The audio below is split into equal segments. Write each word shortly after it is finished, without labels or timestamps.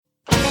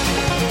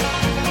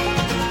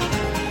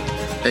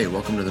Hey,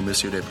 welcome to the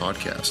Missio Dei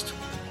podcast.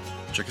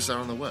 Check us out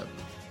on the web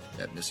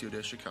at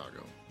missiodeichicago.com.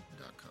 Go ahead and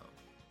dive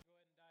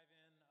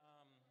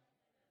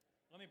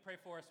in. Let me pray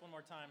for us one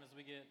more time as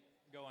we get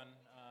going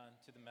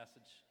to the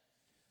message.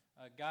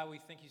 God, we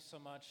thank you so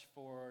much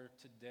for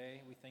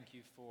today. We thank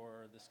you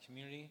for this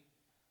community.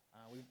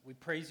 We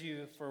praise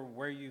you for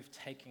where you've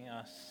taken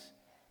us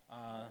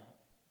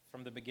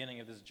from the beginning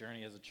of this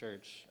journey as a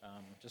church.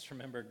 Just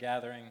remember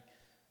gathering,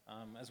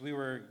 as we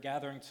were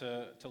gathering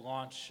to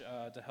launch,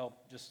 to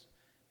help just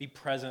be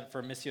present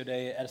for Missio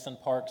Dei Edison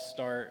Park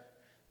start.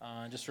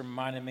 Just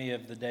reminded me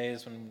of the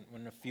days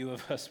when a few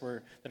of us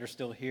that are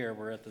still here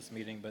were at this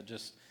meeting, but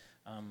just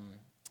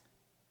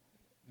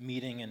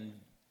meeting and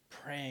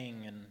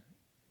praying and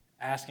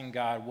asking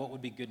God what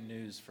would be good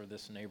news for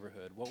this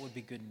neighborhood, what would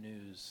be good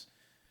news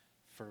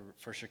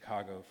for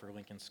Chicago, for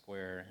Lincoln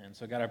Square. And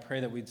so God, I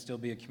pray that we'd still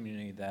be a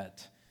community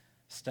that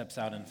steps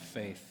out in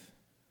faith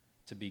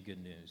to be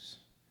good news,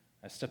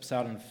 that steps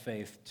out in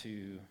faith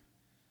to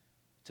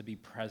be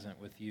present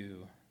with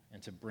you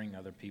and to bring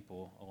other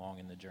people along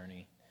in the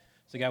journey.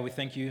 So God, we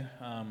thank you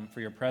for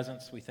your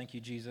presence. We thank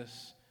you,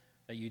 Jesus,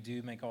 that you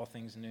do make all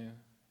things new.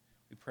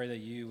 We pray that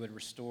you would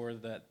restore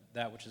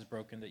that which is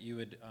broken, that you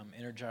would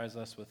energize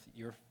us with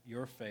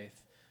your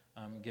faith,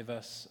 give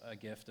us a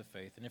gift of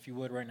faith. And if you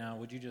would right now,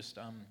 would you just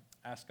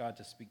ask God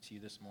to speak to you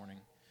this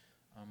morning?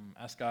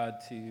 Ask God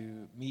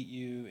to meet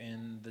you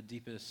in the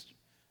deepest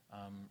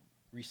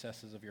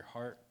recesses of your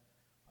heart,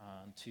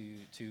 to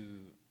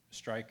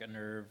strike a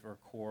nerve or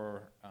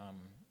core,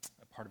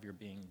 a part of your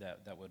being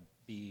that would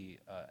be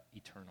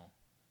eternal.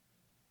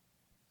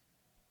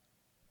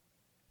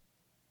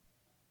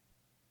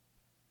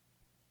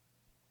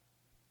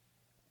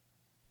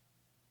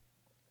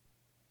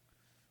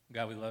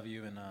 God, we love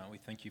you, and we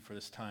thank you for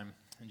this time.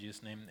 In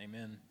Jesus' name,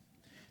 amen.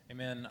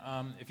 Amen.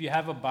 If you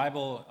have a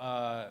Bible,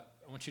 I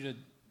want you to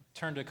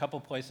turn to a couple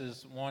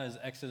places. One is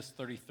Exodus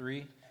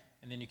 33,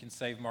 and then you can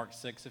save Mark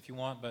 6 if you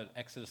want, but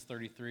Exodus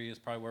 33 is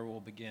probably where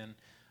we'll begin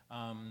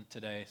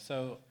today.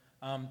 So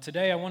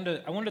today I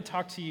wanted to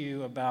talk to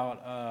you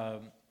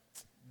about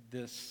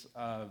this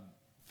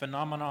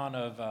phenomenon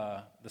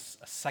of this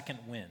second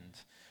wind,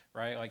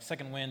 right? Like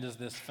second wind is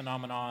this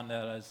phenomenon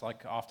that is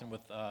like often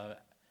with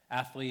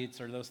athletes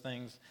or those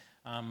things.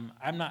 I'm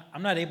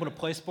not able to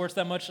play sports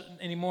that much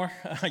anymore.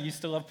 I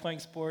used to love playing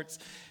sports,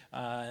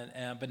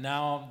 but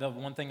now the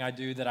one thing I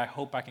do that I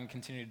hope I can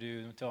continue to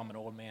do until I'm an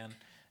old man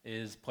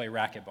is play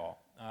racquetball.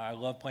 I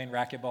love playing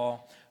racquetball.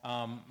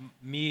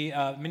 Many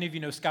of you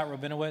know Scott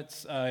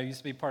Rabinowitz. He used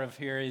to be part of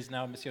here. He's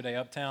now at Missio Dei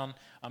Uptown.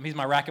 He's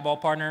my racquetball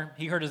partner.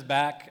 He hurt his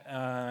back,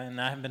 and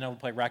I haven't been able to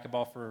play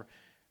racquetball for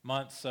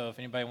months. So if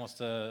anybody wants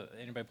to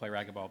play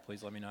racquetball,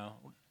 please let me know.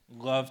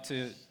 Love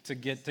to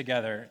get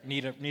together.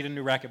 Need a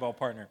new racquetball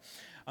partner.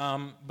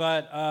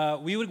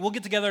 But we'll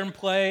get together and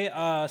play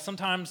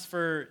sometimes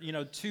for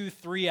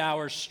 2-3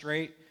 hours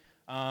straight.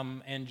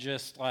 And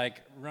just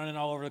like running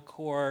all over the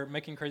court,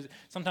 making crazy.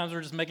 Sometimes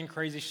we're just making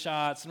crazy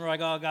shots, and we're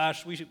like, oh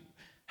gosh,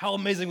 how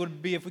amazing would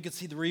it be if we could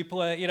see the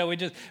replay? We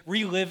just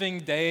reliving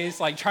days,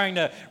 like trying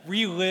to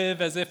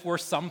relive as if we're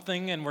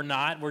something and we're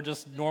not. We're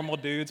just normal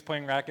dudes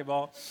playing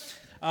racquetball.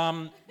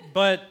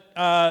 But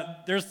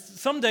there's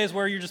some days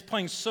where you're just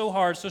playing so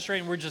hard, so straight,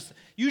 and we're just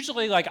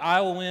usually like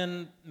I'll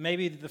win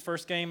maybe the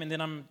first game, and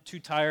then I'm too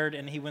tired,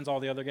 and he wins all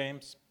the other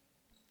games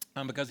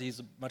because he's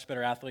a much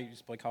better athlete. He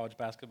used to play college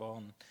basketball,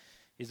 and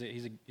he's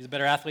a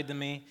better athlete than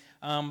me.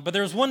 But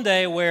there was one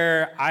day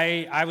where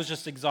I was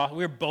just exhausted.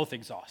 We were both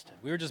exhausted.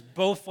 We were just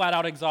both flat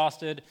out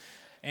exhausted,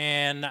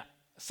 and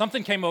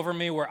something came over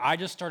me where I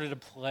just started to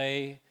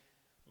play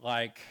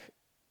like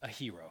a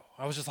hero.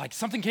 I was just like,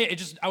 something came,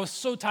 I was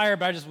so tired,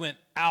 but I just went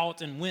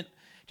out and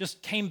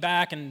just came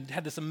back and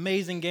had this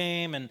amazing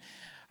game. And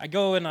I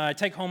go and I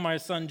take home my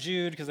son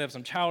Jude because I have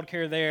some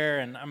childcare there.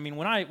 And I mean,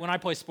 when I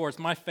play sports,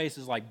 my face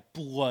is like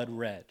blood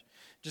red.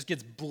 Just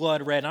gets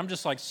blood red. And I'm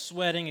just like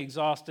sweating,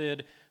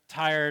 exhausted,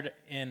 tired.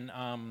 And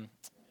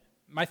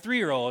my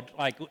 3-year-old,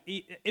 like,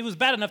 it was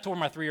bad enough to where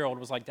my 3-year-old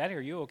was like, Daddy,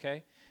 are you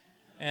okay?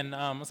 And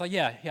I was like,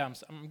 yeah,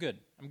 I'm good.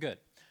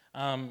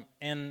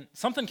 And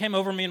something came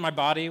over me in my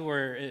body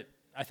where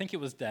I think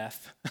it was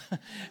death.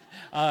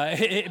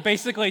 It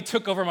basically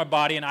took over my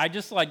body, and I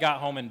just like got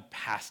home and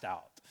passed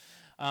out.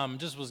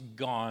 Just was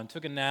gone.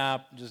 Took a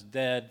nap, just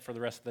dead for the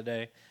rest of the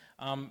day.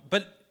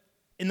 But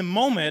in the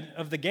moment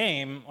of the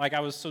game, like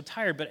I was so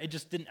tired, but I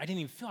didn't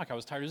even feel like I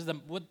was tired. It was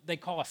what they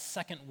call a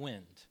second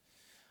wind.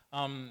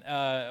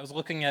 I was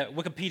looking at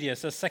Wikipedia. It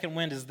says second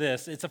wind is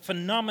this. It's a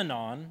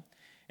phenomenon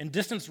in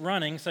distance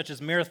running, such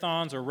as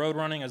marathons or road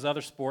running as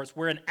other sports,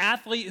 where an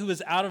athlete who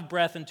is out of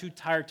breath and too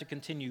tired to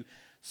continue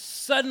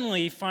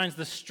suddenly finds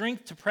the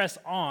strength to press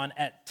on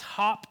at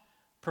top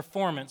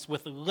performance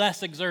with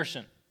less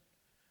exertion.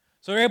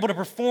 So they're able to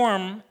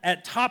perform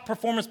at top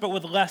performance but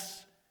with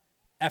less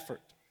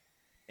effort.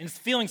 And it's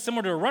feeling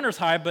similar to a runner's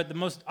high, but the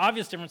most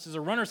obvious difference is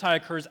a runner's high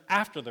occurs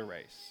after the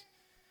race.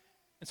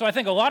 And so I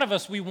think a lot of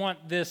us, we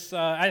want this,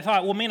 I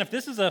thought, well, man, if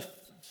this is a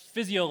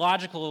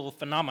physiological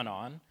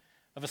phenomenon,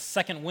 of a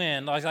second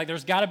wind. Like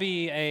there's got to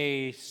be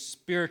a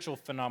spiritual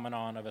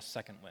phenomenon of a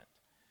second wind.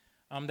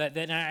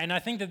 And I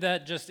think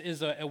that just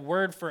is a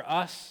word for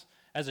us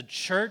as a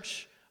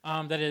church,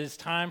 that it is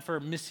time for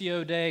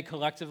Missio Dei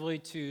collectively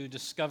to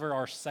discover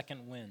our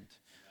second wind.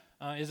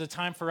 Is a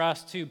time for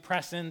us to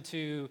press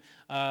into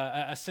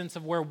a sense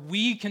of where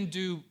we can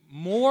do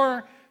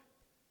more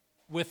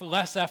with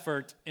less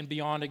effort and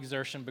beyond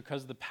exertion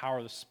because of the power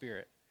of the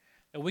Spirit.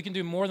 That we can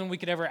do more than we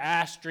could ever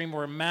ask, dream,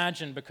 or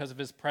imagine because of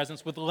His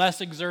presence with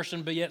less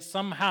exertion, but yet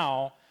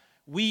somehow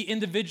we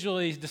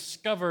individually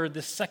discover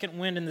this second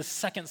wind in the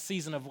second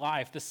season of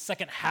life, the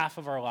second half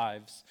of our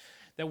lives,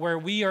 that where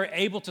we are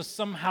able to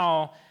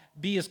somehow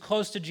be as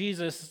close to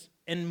Jesus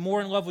and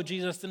more in love with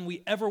Jesus than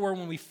we ever were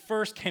when we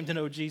first came to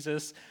know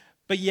Jesus,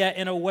 but yet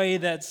in a way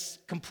that's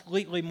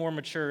completely more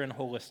mature and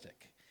holistic.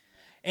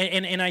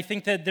 And I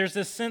think that there's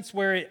this sense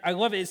where, I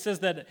love it, it says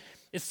that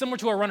it's similar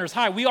to a runner's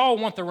high. We all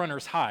want the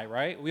runner's high,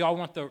 right? We all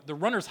want the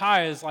runner's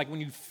high is like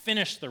when you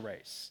finish the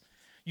race.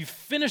 You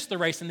finish the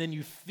race, and then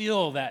you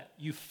feel that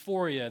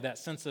euphoria, that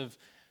sense of,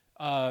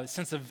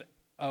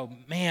 oh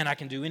man, I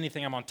can do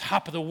anything. I'm on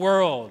top of the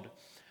world.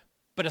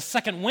 But a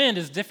second wind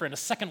is different. A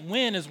second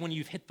wind is when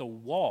you've hit the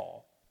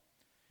wall.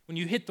 When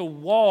you hit the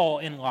wall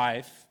in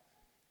life,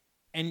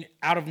 and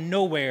out of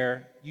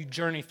nowhere, you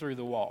journey through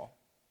the wall.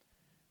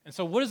 And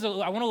so what is it?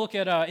 I want to look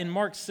at, in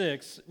Mark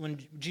 6, when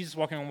Jesus is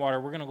walking on water,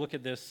 we're going to look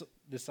at this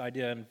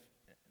idea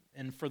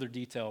in further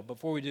detail.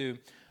 Before we do,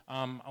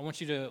 I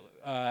want you to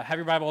have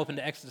your Bible open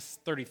to Exodus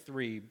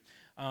 33,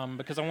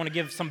 because I want to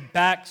give some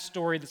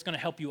backstory that's going to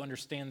help you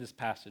understand this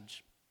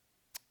passage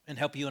and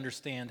help you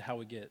understand how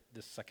we get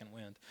this second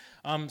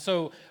wind.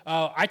 So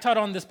I taught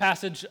on this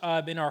passage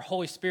in our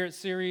Holy Spirit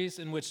series,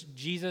 in which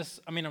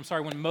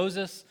when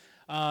Moses,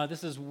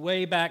 this is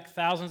way back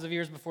thousands of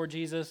years before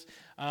Jesus,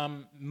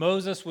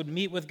 Moses would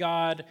meet with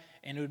God,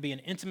 and it would be an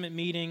intimate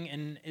meeting,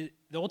 and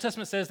the Old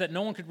Testament says that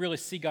no one could really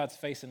see God's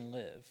face and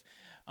live.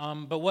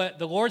 But what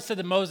the Lord said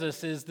to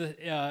Moses is,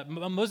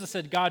 Moses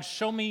said, God,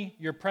 show me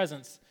your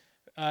presence.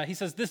 He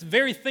says, this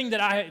very thing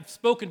that I have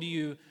spoken to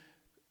you,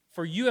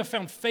 for you have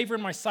found favor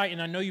in my sight,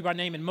 and I know you by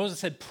name. And Moses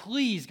said,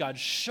 please, God,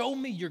 show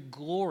me your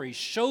glory.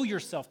 Show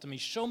yourself to me.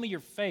 Show me your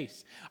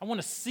face. I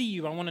want to see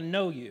you. I want to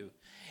know you.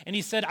 And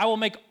he said, I will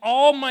make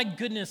all my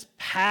goodness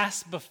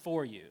pass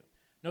before you.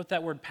 Note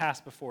that word, pass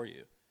before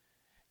you.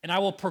 And I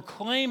will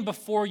proclaim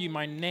before you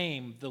my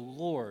name, the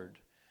Lord.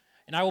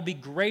 And I will be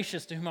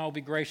gracious to whom I will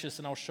be gracious,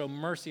 and I will show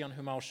mercy on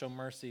whom I will show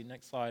mercy.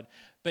 Next slide.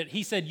 But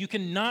he said, you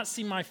cannot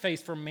see my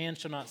face, for man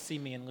shall not see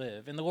me and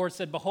live. And the Lord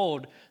said,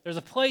 behold, there's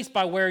a place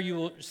by where you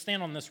will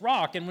stand on this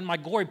rock, and when my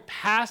glory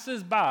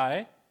passes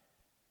by,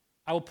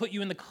 I will put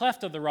you in the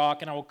cleft of the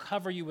rock, and I will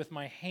cover you with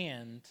my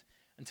hand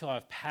until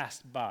I've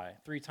passed by.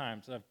 3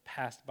 times I've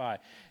passed by.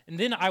 And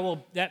then I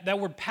will, that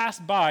word pass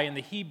by in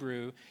the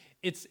Hebrew,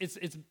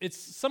 it's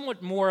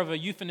somewhat more of a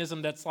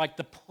euphemism that's like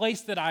the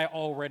place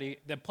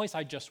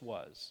I just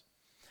was.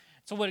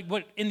 So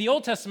what in the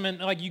Old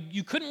Testament, like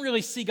you couldn't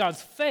really see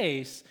God's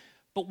face,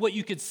 but what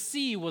you could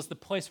see was the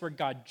place where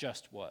God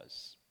just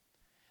was.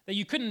 That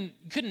you couldn't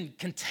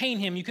contain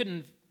him, you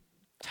couldn't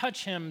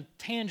touch him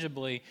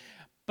tangibly,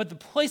 but the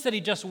place that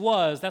he just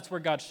was, that's where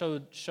God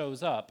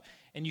shows up,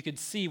 and you could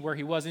see where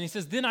he was. And he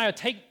says, then I'll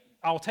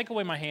take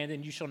away my hand,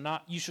 and you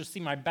shall see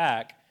my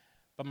back,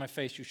 but my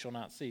face you shall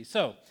not see.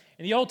 So,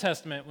 in the Old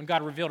Testament, when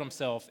God revealed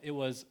himself, it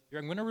was,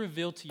 I'm going to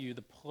reveal to you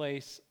the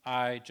place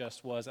I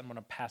just was. I'm going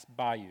to pass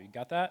by you. You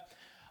got that?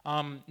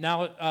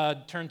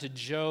 Now turn to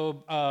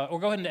Job, or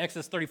go ahead into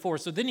Exodus 34.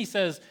 So then he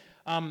says,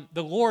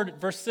 the Lord,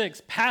 verse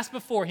 6, pass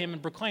before him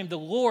and proclaim, the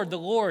Lord, the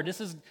Lord.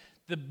 This is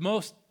the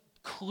most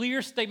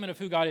clear statement of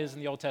who God is in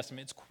the Old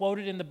Testament. It's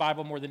quoted in the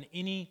Bible more than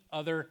any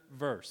other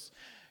verse.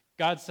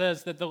 God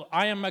says that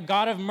I am a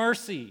God of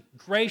mercy,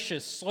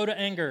 gracious, slow to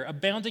anger,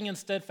 abounding in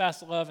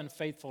steadfast love and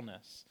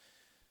faithfulness.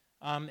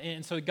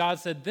 And so God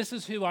said, this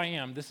is who I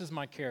am. This is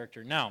my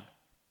character. Now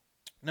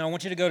I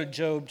want you to go to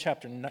Job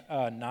chapter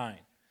 9.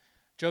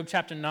 Job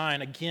chapter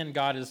 9, again,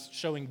 God is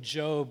showing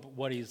Job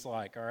what he's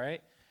like, all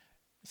right?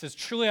 He says,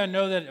 truly I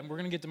know that, and we're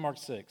going to get to Mark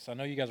 6. I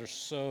know you guys are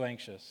so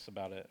anxious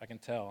about it. I can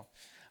tell.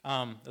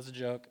 That's a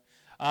joke.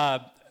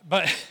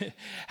 But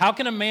how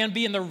can a man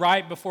be in the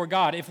right before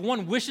God? If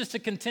one wishes to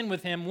contend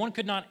with him, one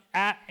could not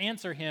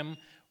answer him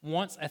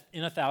once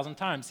in 1,000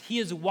 times. He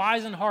is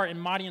wise in heart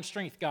and mighty in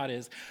strength, God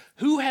is.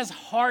 Who has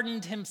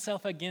hardened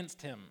himself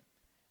against him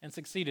and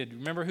succeeded?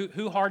 Remember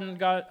who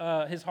hardened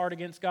his heart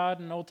against God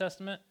in the Old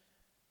Testament?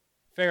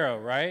 Pharaoh,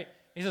 right?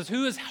 He says,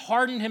 who has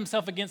hardened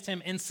himself against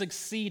him and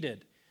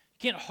succeeded?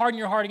 You can't harden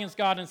your heart against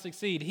God and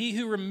succeed. He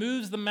who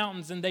removes the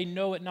mountains and they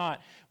know it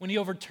not, when he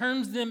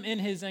overturns them in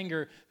his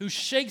anger, who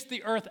shakes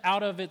the earth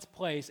out of its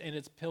place and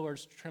its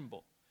pillars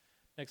tremble.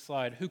 Next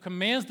slide. Who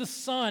commands the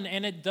sun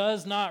and it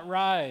does not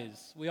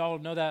rise. We all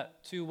know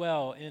that too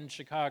well in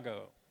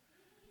Chicago.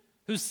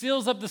 Who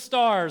seals up the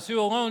stars, who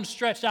alone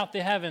stretched out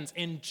the heavens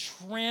and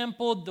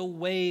trampled the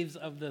waves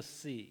of the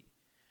sea.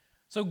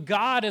 So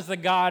God is the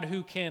God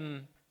who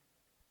can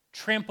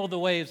trample the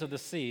waves of the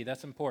sea.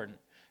 That's important.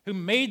 who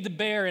made the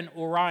bear and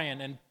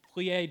Orion and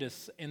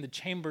Pleiades in the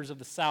chambers of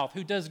the south,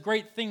 who does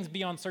great things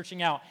beyond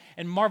searching out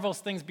and marvelous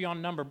things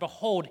beyond number.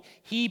 Behold,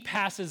 he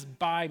passes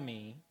by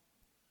me,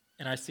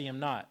 and I see him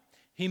not.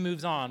 He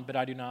moves on, but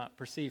I do not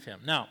perceive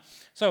him. Now,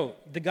 so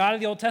the God of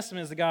the Old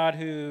Testament is the God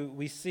who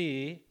we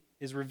see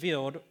is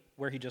revealed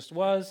where he just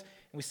was,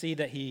 and we see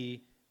that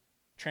he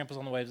tramples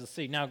on the waves of the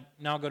sea.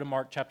 Now go to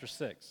Mark chapter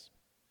 6.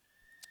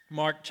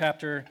 Mark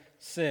chapter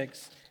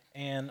 6,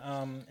 and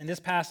in this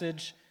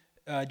passage,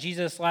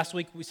 Jesus, last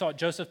week we saw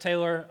Joseph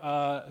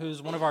Taylor,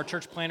 who's one of our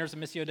church planners at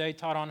Missio Dei,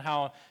 taught on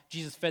how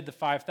Jesus fed the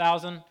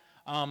 5,000.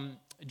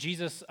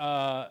 Jesus'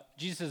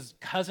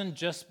 cousin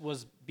just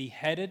was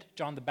beheaded,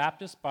 John the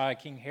Baptist, by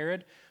King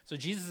Herod. So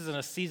Jesus is in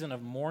a season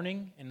of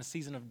mourning, in a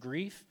season of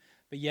grief,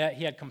 but yet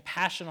he had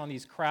compassion on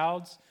these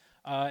crowds.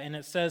 And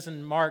it says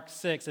in Mark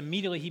 6,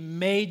 immediately he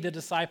made the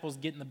disciples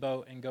get in the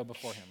boat and go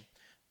before him.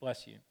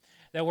 Bless you.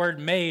 That word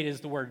made is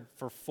the word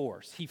for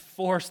force. He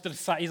forced the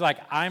disciples. He's like,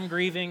 I'm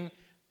grieving.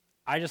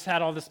 I just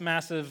had all this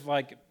massive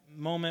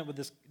moment with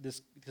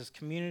this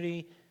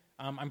community.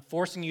 I'm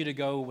forcing you to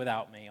go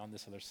without me on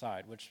this other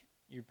side, which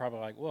you're probably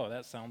like, whoa,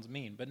 that sounds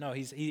mean. But no,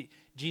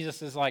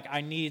 Jesus is like,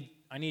 I need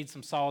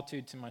some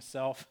solitude to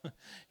myself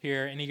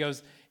here. And he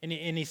goes, and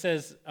he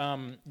says,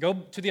 go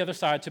to the other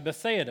side to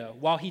Bethsaida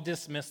while he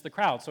dismissed the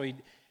crowd. So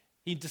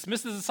he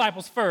dismissed the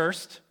disciples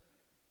first,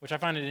 which I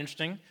find it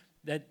interesting,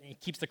 that he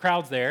keeps the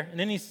crowds there. And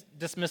then he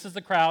dismisses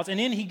the crowds. And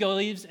then he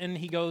leaves and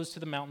he goes to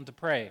the mountain to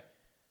pray.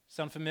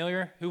 Sound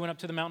familiar? Who went up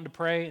to the mountain to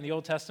pray in the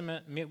Old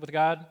Testament, meet with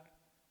God?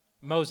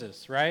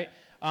 Moses, right?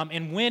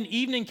 And when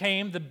evening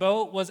came, the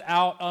boat was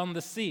out on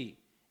the sea,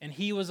 and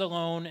he was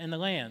alone in the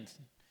land.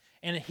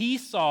 And he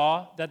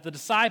saw that the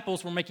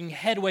disciples were making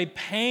headway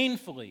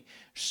painfully,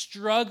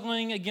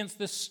 struggling against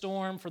this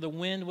storm, for the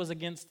wind was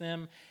against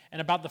them.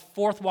 And about the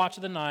fourth watch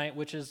of the night,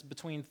 which is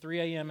between 3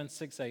 a.m. and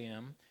 6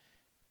 a.m.,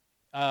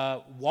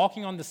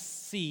 walking on the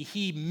sea,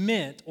 he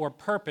meant or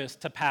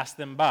purposed to pass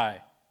them by.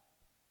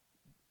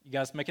 You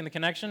guys making the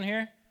connection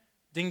here?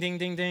 Ding, ding,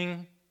 ding,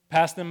 ding.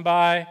 Pass them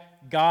by.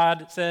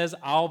 God says,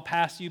 I'll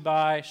pass you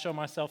by, show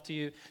myself to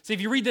you. See, if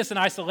you read this in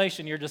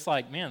isolation, you're just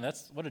like, man,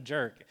 what a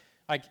jerk.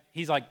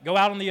 He's like, go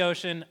out on the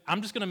ocean.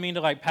 I'm just going to mean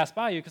to pass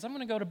by you because I'm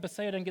going to go to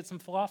Bethsaida and get some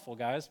falafel,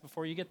 guys,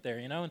 before you get there,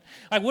 you know?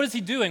 And what is he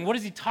doing? What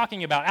is he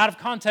talking about? Out of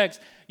context,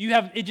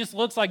 it just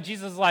looks like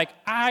Jesus is like,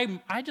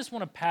 I just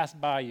want to pass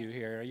by you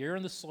here. You're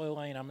in the slow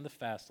lane, I'm in the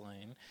fast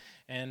lane,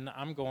 and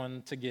I'm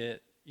going to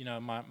get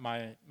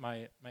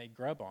my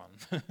grub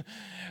on.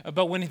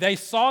 But when they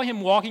saw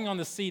him walking on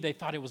the sea, they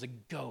thought it was a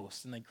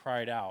ghost, and they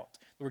cried out.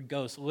 The word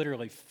ghost,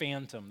 literally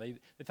phantom. They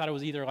thought it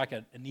was either like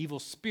an evil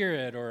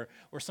spirit or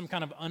some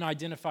kind of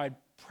unidentified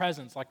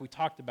presence like we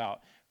talked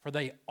about. For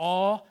they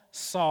all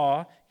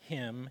saw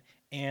him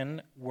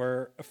and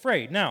were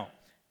afraid. Now,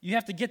 you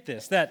have to get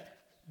this, that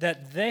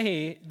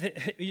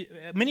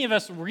many of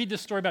us read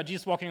this story about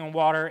Jesus walking on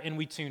water and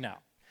we tune out.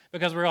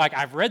 Because we're like,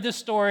 I've read this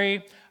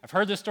story, I've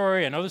heard this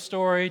story, I know the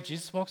story.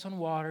 Jesus walks on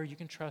water, you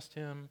can trust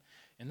him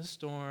in the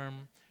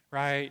storm,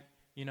 right?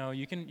 You know,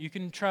 you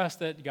can trust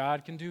that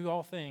God can do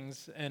all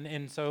things,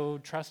 and so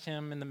trust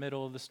him in the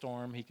middle of the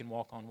storm, he can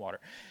walk on water.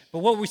 But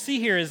what we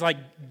see here is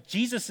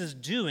Jesus is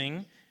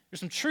doing, there's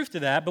some truth to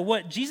that, but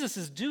what Jesus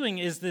is doing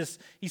is this,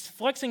 he's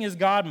flexing his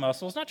God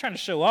muscle. It's not trying to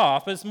show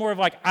off, but it's more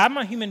of I'm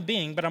a human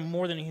being, but I'm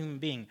more than a human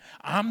being.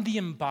 I'm the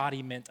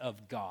embodiment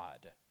of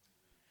God.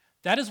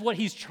 That is what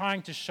he's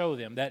trying to show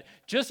them, that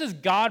just as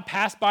God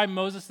passed by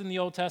Moses in the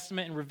Old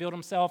Testament and revealed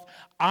himself,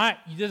 the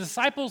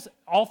disciples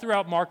all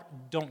throughout Mark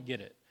don't get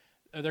it.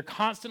 They're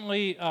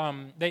constantly,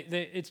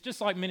 it's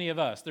just like many of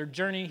us. Their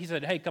journey, he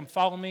said, hey, come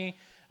follow me.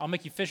 I'll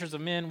make you fishers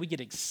of men. We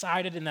get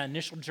excited in that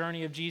initial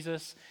journey of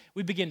Jesus.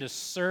 We begin to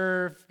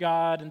serve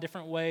God in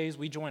different ways.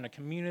 We join a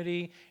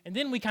community. And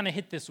then we kind of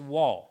hit this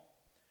wall.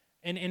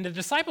 And the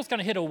disciples kind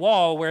of hit a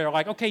wall where they're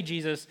like, okay,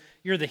 Jesus,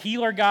 you're the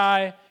healer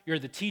guy. You're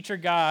the teacher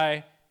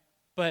guy.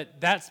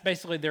 But that's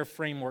basically their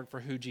framework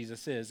for who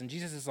Jesus is. And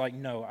Jesus is like,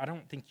 no, I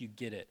don't think you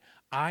get it.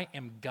 I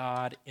am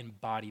God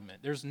embodiment.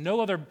 There's no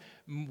other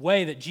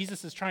way that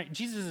Jesus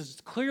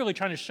is clearly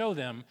trying to show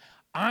them,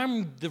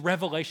 I'm the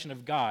revelation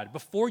of God.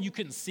 Before you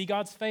couldn't see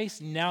God's face,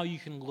 now you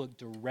can look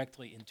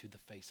directly into the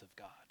face of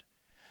God.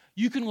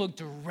 You can look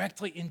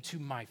directly into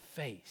my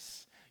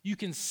face. You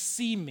can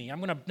see me. I'm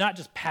going to not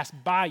just pass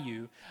by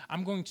you,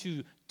 I'm going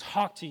to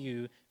talk to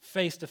you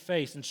face to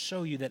face and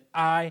show you that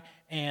I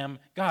am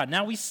God.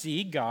 Now we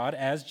see God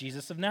as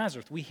Jesus of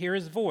Nazareth. We hear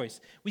his voice.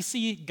 We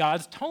see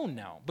God's tone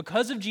now.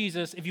 Because of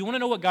Jesus, if you want to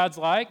know what God's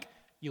like,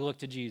 you look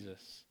to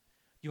Jesus.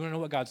 You want to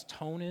know what God's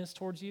tone is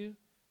towards you?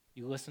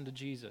 You listen to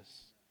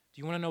Jesus.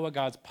 Do you want to know what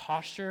God's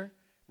posture?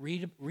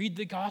 Read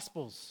the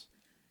Gospels.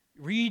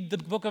 Read the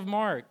book of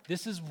Mark.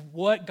 This is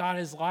what God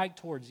is like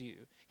towards you.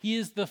 He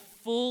is the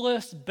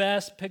fullest,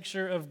 best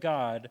picture of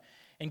God,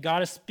 and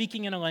God is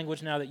speaking in a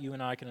language now that you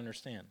and I can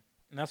understand.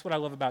 And that's what I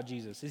love about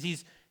Jesus, is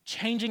he's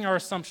changing our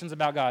assumptions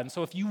about God. And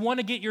so if you want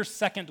to get your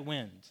second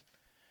wind,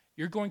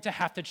 you're going to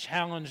have to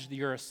challenge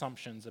your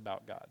assumptions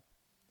about God.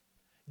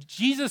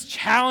 Jesus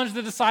challenged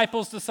the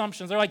disciples'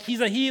 assumptions. They're like,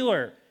 he's a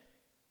healer.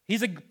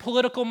 He's a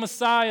political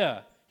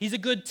Messiah. He's a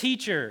good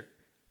teacher.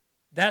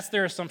 That's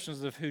their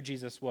assumptions of who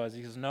Jesus was.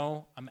 He says,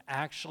 no, I'm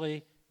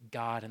actually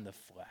God in the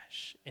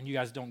flesh. And you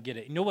guys don't get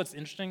it. You know what's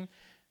interesting?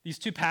 These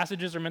two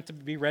passages are meant to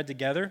be read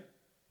together.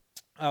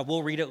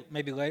 We'll read it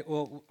maybe later.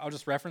 I'll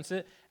just reference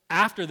it.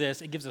 After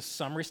this, it gives a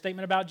summary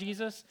statement about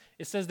Jesus.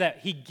 It says that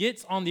he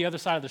gets on the other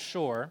side of the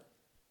shore,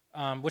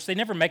 which they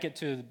never make it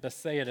to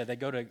Bethsaida. They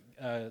go to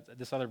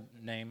this other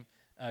name,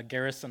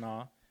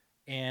 Gerasena,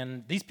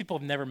 and these people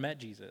have never met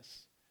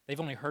Jesus. They've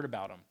only heard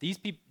about him.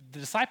 The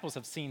disciples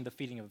have seen the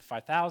feeding of the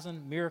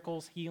 5,000,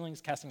 miracles, healings,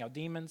 casting out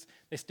demons.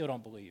 They still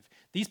don't believe.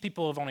 These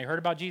people have only heard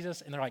about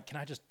Jesus, and they're like, can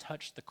I just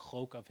touch the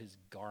cloak of his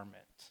garment,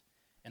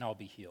 and I'll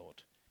be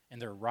healed?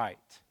 And they're right.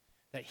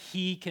 That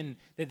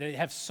that they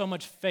have so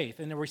much faith,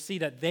 and then we see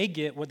that they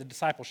get what the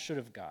disciples should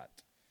have got.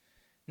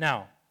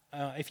 Now,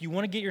 if you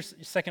want to get your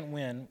second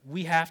win,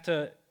 we have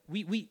to,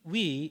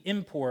 we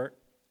import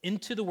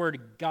into the word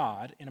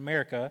God in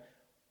America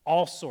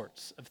all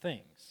sorts of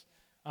things.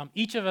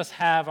 Each of us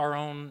have our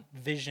own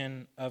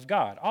vision of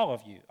God. All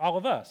of you, all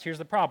of us. Here's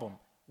the problem.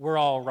 We're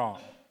all wrong.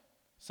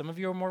 Some of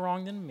you are more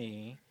wrong than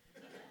me,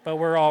 but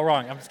we're all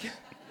wrong. I'm just kidding.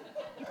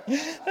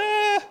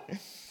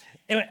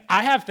 Anyway,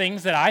 I have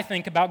things that I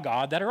think about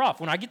God that are off.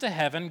 When I get to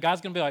heaven,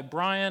 God's going to be like,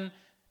 Brian,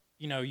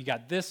 you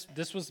got this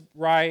was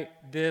right,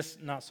 this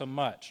not so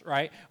much,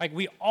 right? Like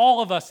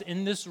all of us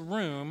in this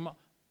room,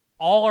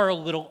 all are a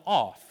little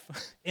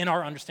off in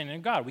our understanding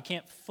of God. We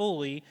can't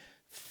fully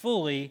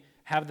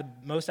have the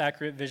most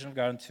accurate vision of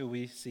God until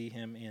we see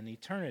him in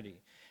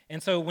eternity.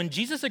 And so when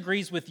Jesus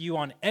agrees with you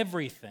on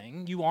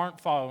everything, you aren't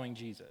following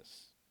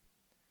Jesus.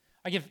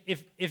 Like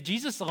if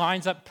Jesus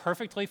lines up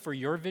perfectly for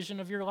your vision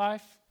of your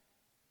life,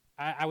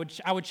 I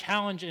would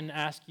challenge and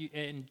ask you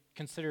and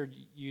consider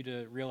you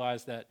to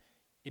realize that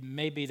it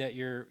may be that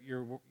you're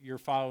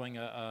following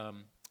a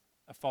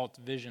false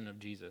vision of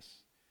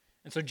Jesus.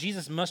 And so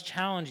Jesus must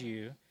challenge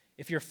you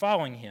if you're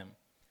following him.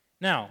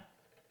 Now,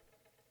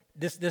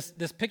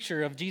 this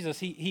picture of Jesus,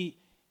 he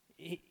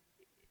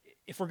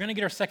if we're going to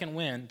get our second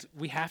wind,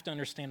 we have to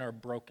understand our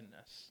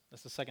brokenness.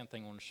 That's the second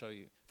thing I want to show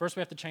you. First,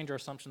 we have to change our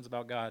assumptions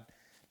about God,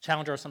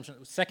 challenge our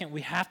assumptions. Second,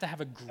 we have to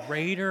have a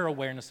greater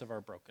awareness of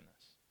our brokenness,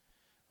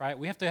 right?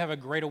 We have to have a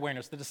great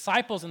awareness. The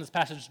disciples in this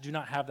passage do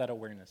not have that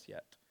awareness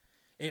yet.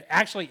 It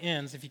actually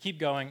ends, if you keep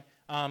going,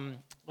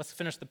 let's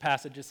finish the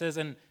passage. It says,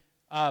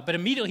 but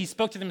immediately he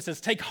spoke to them and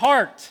says, take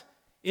heart,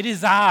 it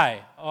is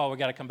I. Oh, we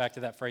got to come back to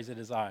that phrase, it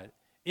is I.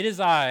 It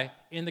is I,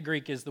 in the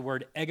Greek, is the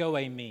word ego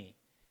eimi.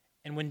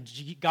 And when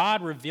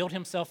God revealed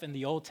himself in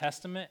the Old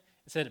Testament,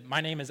 it said,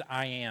 my name is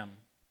I am.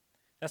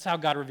 That's how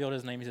God revealed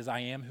his name. He says, I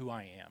am who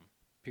I am,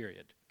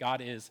 period.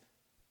 God is.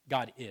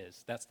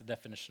 That's the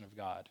definition of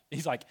God.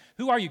 He's like,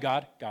 who are you,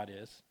 God? God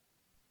is.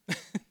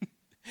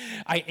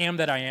 I am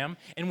that I am.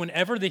 And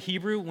whenever the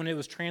Hebrew, when it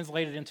was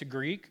translated into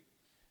Greek,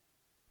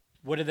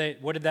 what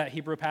did that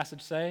Hebrew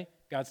passage say?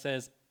 God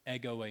says,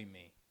 ego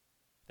eimi.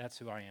 That's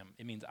who I am.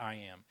 It means I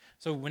am.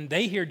 So when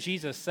they hear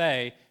Jesus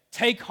say,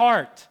 take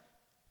heart,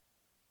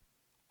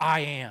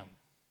 I am.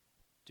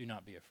 Do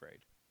not be afraid.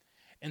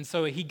 And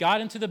so he got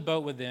into the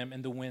boat with them,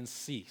 and the wind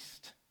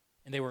ceased.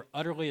 And they were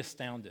utterly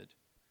astounded.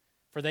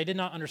 For they did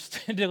not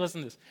understand,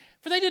 listen to this,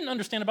 for they didn't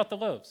understand about the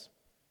loaves,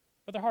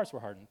 but their hearts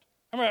were hardened.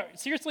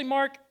 Seriously,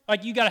 Mark?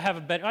 Like, you got to have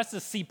a better, that's a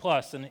C+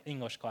 in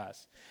English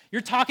class.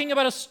 You're talking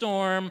about a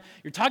storm,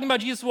 you're talking about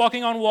Jesus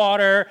walking on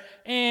water,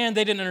 and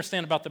they didn't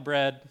understand about the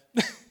bread.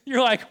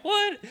 You're like,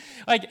 what?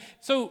 Like,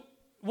 so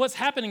what's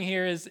happening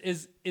here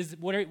is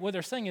what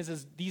they're saying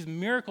is these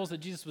miracles that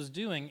Jesus was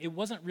doing, it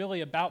wasn't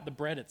really about the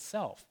bread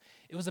itself.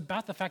 It was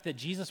about the fact that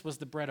Jesus was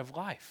the bread of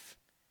life,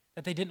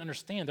 that they didn't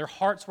understand. Their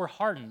hearts were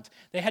hardened.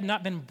 They had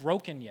not been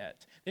broken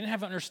yet. They didn't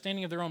have an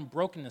understanding of their own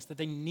brokenness, that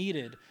they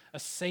needed a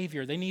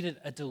Savior. They needed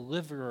a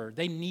deliverer.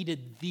 They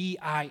needed the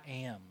I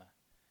am.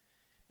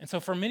 And so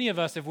for many of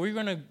us, if we're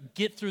going to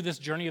get through this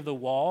journey of the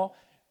wall,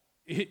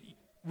 to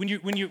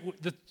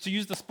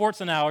use the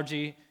sports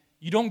analogy,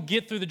 you don't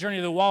get through the journey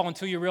of the wall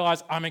until you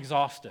realize, I'm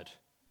exhausted.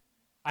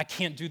 I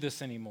can't do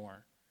this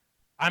anymore.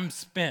 I'm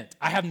spent.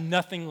 I have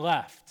nothing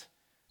left.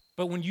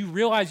 But when you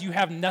realize you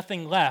have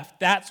nothing left,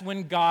 that's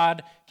when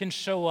God can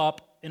show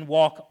up and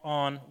walk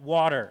on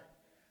water.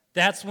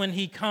 That's when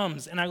he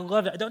comes. And I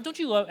love it. Don't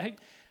you love it?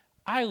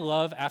 I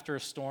love after a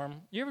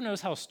storm. You ever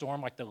notice how a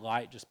storm, like the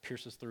light just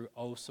pierces through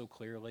oh so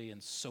clearly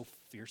and so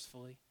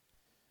fiercely?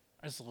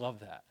 I just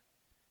love that.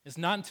 It's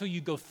not until you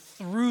go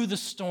through the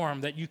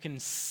storm that you can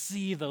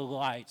see the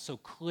light so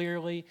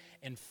clearly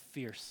and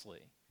fiercely.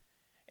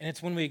 And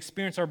it's when we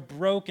experience our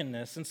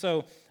brokenness. And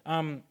so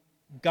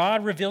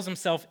God reveals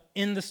himself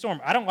in the storm.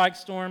 I don't like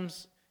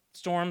storms.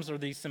 Storms are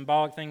these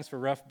symbolic things for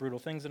rough, brutal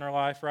things in our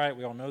life, right?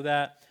 We all know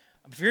that.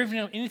 If you're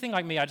anything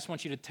like me, I just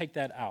want you to take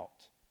that out.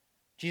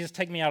 Jesus,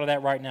 take me out of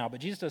that right now.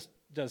 But Jesus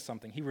does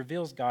something. He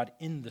reveals God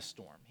in the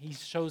storm. He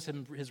shows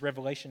him his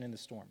revelation in the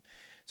storm.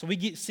 So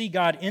we see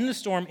God in the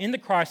storm, in the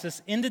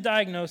crisis, in the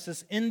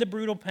diagnosis, in the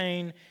brutal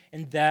pain,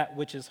 and that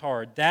which is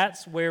hard.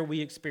 That's where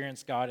we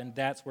experience God, and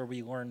that's where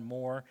we learn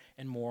more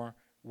and more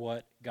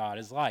what God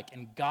is like.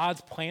 And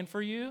God's plan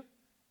for you,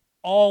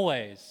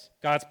 always,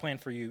 God's plan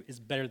for you is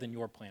better than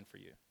your plan for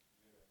you.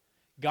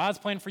 God's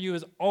plan for you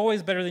is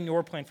always better than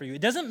your plan for you.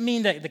 It doesn't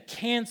mean that the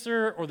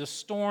cancer or the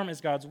storm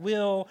is God's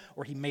will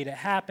or he made it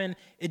happen.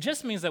 It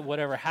just means that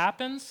whatever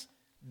happens,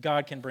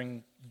 God can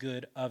bring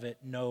good of it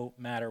no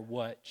matter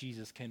what.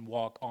 Jesus can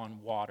walk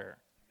on water.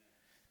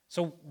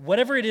 So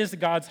whatever it is that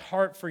God's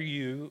heart for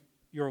you,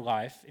 your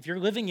life, if you're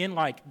living in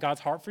like God's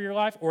heart for your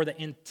life or the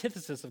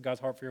antithesis of God's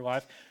heart for your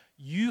life,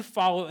 you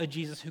follow a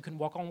Jesus who can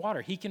walk on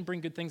water. He can bring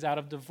good things out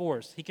of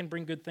divorce. He can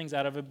bring good things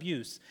out of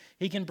abuse.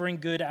 He can bring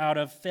good out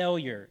of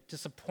failure,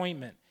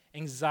 disappointment,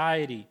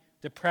 anxiety,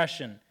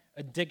 depression,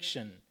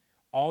 addiction.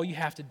 All you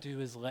have to do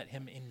is let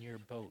him in your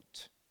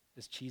boat,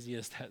 as cheesy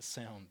as that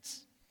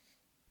sounds.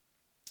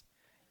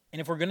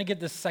 And if we're going to get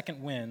this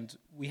second wind,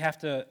 we have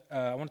to,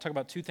 I want to talk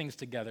about two things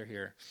together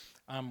here.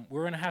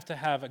 We're going to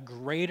have a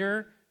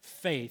greater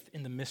faith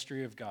in the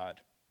mystery of God.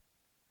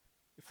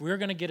 If we're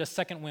going to get a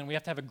second wind, we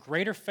have to have a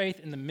greater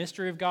faith in the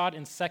mystery of God,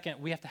 and second,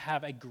 we have to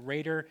have a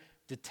greater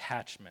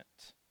detachment.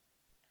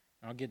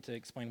 And I'll get to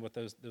explain what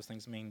those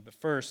things mean, but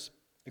first,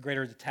 a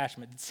greater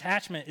detachment.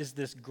 Detachment is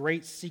this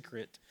great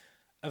secret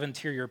of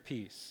interior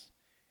peace.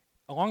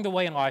 Along the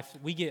way in life,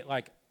 we get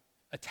like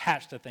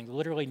attached to things,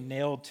 literally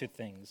nailed to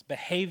things,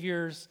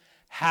 behaviors,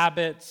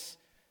 habits,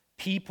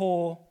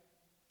 people,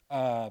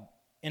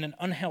 in an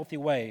unhealthy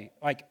way,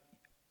 like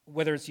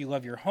whether it's you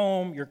love your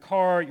home, your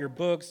car, your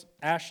books,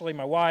 Ashley,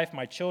 my wife,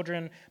 my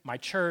children, my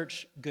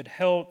church, good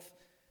health.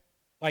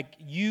 Like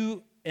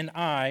you and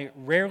I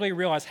rarely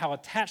realize how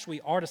attached we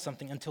are to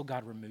something until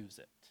God removes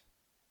it.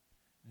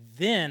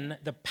 Then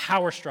the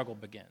power struggle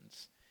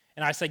begins.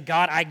 And I say,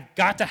 God, I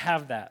got to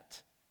have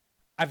that.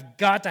 I've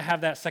got to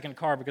have that second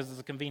car because it's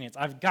a convenience.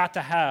 I've got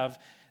to have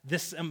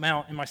this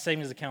amount in my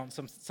savings account,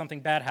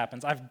 something bad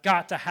happens. I've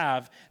got to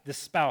have this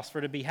spouse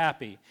for to be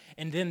happy.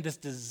 And then this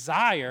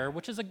desire,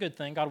 which is a good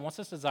thing, God wants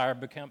this desire,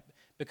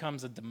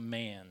 becomes a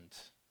demand.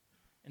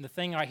 And the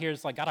thing I hear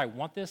is like, God, I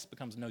want this,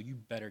 becomes, no, you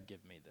better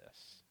give me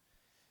this.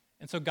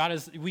 And so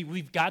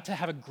we've got to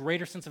have a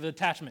greater sense of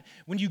attachment.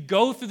 When you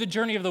go through the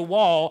journey of the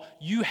wall,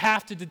 you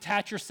have to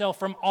detach yourself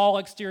from all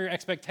exterior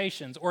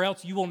expectations, or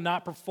else you will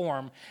not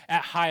perform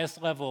at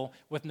highest level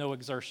with no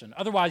exertion.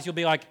 Otherwise, you'll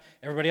be like,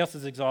 everybody else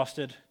is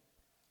exhausted.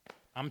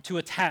 I'm too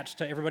attached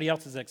to everybody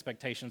else's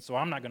expectations, so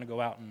I'm not going to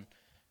go out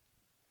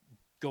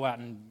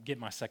and get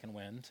my second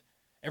wind.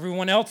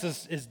 Everyone else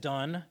is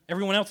done.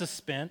 Everyone else is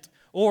spent.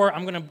 Or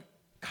I'm going to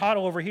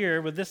coddle over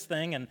here with this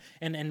thing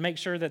and make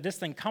sure that this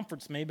thing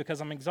comforts me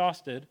because I'm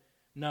exhausted.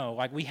 No,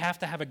 like we have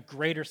to have a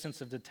greater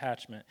sense of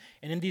detachment.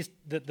 And in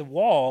the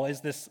wall is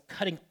this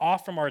cutting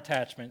off from our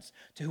attachments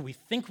to who we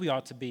think we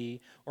ought to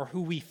be or who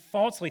we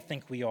falsely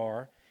think we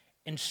are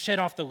and shed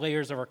off the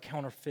layers of our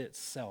counterfeit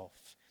self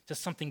to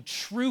something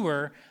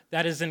truer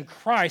that is in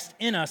Christ,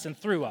 in us and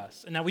through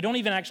us. And now we don't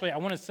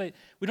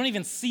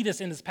even see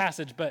this in this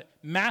passage, but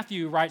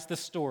Matthew writes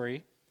this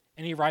story.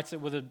 And he writes it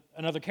with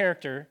another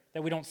character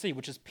that we don't see,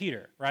 which is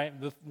Peter, right?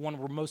 The one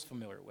we're most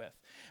familiar with.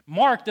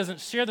 Mark doesn't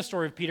share the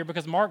story of Peter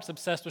because Mark's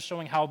obsessed with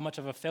showing how much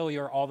of a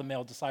failure all the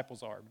male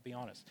disciples are, to be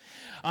honest.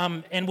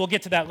 And we'll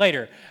get to that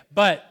later.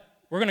 But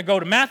we're going to go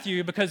to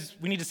Matthew because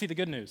we need to see the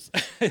good news.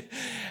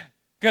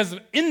 Because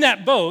in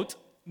that boat,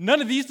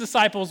 none of these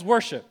disciples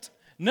worshiped.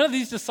 None of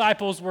these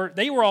disciples were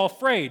all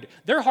afraid.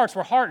 Their hearts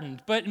were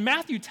hardened. But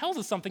Matthew tells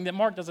us something that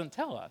Mark doesn't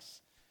tell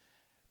us.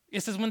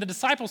 It says, when the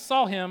disciples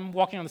saw him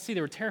walking on the sea, they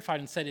were terrified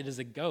and said, it is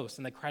a ghost,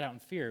 and they cried out in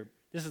fear.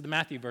 This is the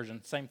Matthew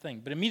version, same thing.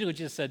 But immediately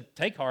Jesus said,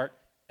 take heart,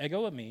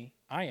 ego of me,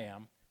 I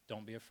am,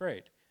 don't be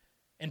afraid.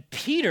 And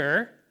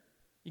Peter,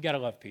 you got to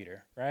love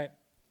Peter, right?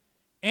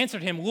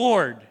 Answered him,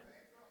 Lord,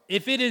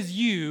 if it is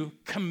you,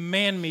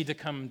 command me to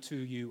come to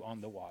you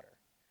on the water.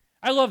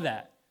 I love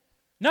that.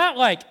 Not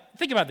like,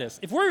 think about this.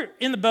 If we're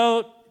in the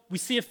boat, we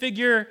see a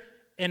figure,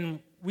 and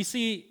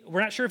we're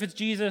not sure if it's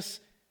Jesus,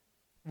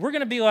 we're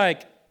going to be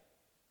like,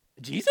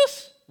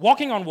 Jesus?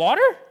 Walking on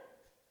water?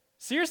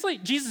 Seriously?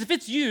 Jesus, if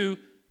it's you,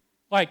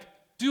 like,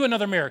 do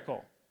another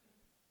miracle.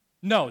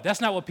 No,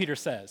 that's not what Peter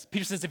says.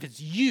 Peter says, if it's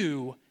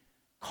you,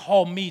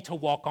 call me to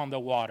walk on the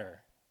water.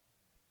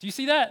 Do you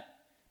see that?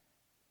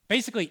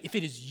 Basically, if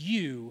it is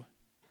you,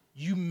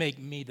 you make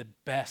me the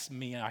best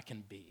me I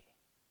can be.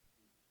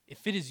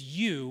 If it is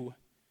you,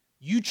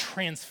 you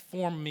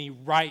transform me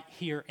right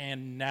here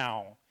and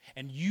now.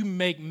 And you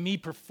make me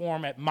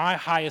perform at my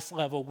highest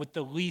level with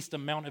the least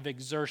amount of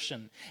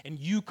exertion. And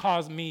you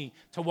cause me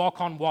to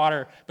walk on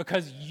water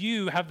because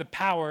you have the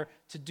power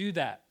to do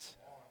that.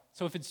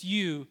 So if it's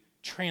you,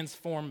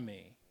 transform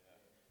me.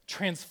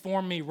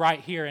 Transform me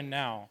right here and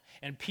now.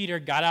 And Peter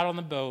got out on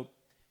the boat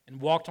and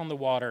walked on the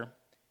water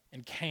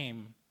and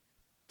came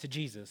to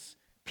Jesus.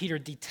 Peter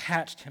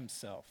detached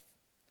himself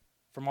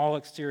from all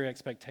exterior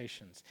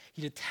expectations.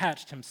 He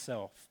detached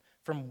himself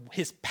from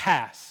his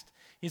past.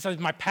 He says,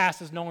 my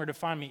past is no longer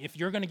define me. If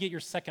you're going to get your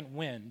second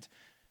wind,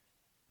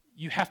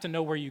 you have to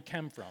know where you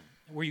came from.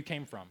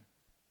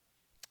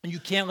 And you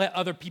can't let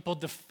other people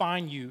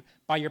define you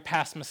by your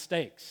past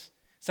mistakes.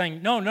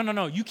 Saying,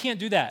 no, you can't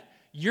do that.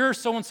 You're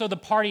so-and-so the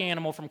party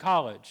animal from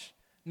college.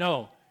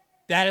 No,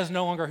 that is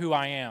no longer who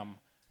I am.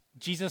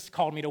 Jesus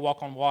called me to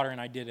walk on water,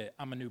 and I did it.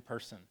 I'm a new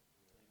person.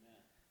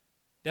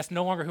 That's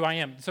no longer who I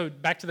am. So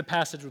back to the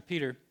passage with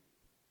Peter.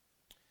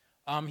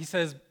 He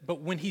says,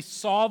 but when he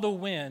saw the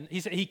wind,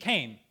 he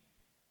came.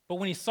 But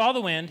when he saw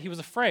the wind, he was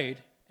afraid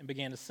and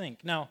began to sink.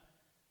 Now,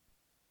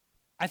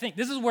 I think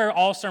this is where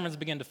all sermons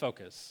begin to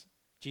focus.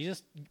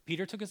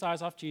 Peter took his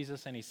eyes off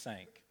Jesus and he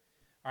sank.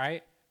 All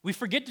right? We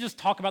forget to just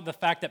talk about the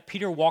fact that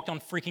Peter walked on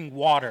freaking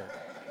water.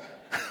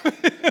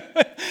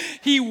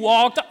 He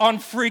walked on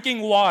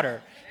freaking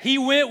water. He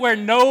went where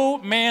no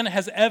man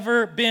has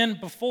ever been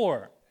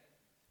before.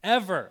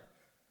 Ever.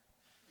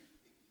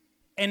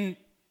 And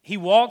he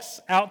walks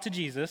out to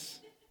Jesus,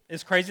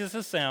 as crazy as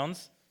this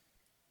sounds,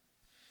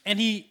 and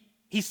he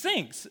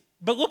sinks.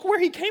 But look where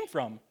he came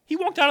from. He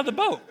walked out of the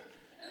boat.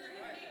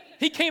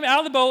 He came out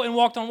of the boat and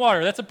walked on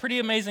water. That's a pretty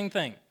amazing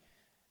thing.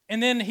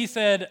 And then he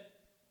said,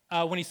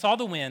 when he saw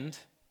the wind,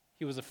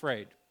 he was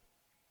afraid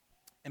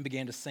and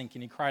began to sink.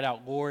 And he cried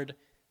out, Lord,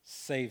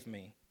 save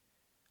me.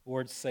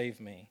 Lord, save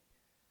me.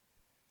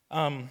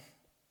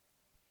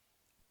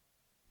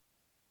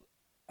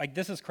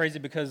 This is crazy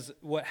because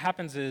what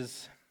happens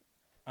is,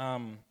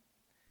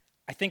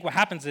 I think what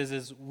happens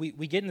is we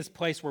get in this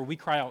place where we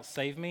cry out,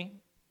 save me,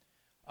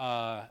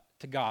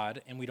 to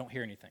God, and we don't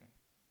hear anything.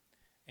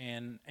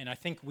 And I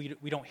think we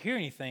don't hear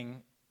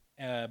anything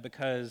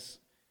because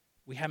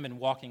we haven't been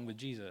walking with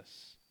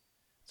Jesus.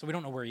 So we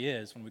don't know where he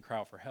is when we cry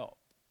out for help.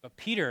 But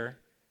Peter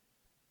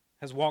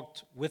has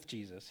walked with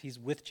Jesus. He's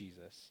with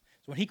Jesus.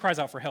 So when he cries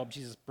out for help,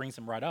 Jesus brings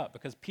him right up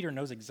because Peter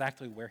knows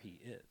exactly where he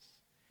is.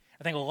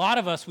 I think a lot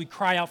of us, we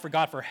cry out for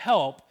God for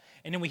help,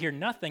 and then we hear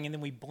nothing, and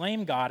then we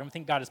blame God, and we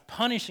think God is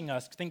punishing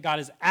us, think God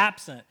is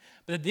absent.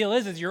 But the deal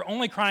is you're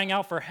only crying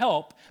out for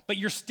help, but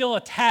you're still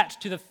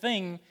attached to the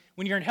thing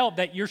when you're in help,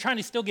 that you're trying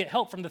to still get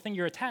help from the thing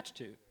you're attached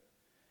to.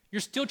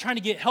 You're still trying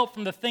to get help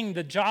from the thing,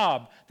 the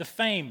job, the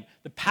fame,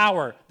 the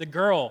power, the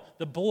girl,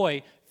 the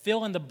boy,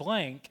 fill in the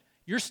blank.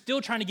 You're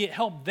still trying to get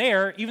help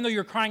there, even though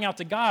you're crying out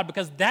to God,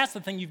 because that's the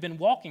thing you've been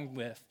walking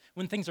with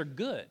when things are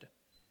good.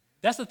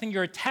 That's the thing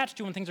you're attached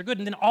to when things are good.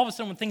 And then all of a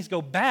sudden when things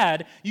go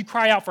bad, you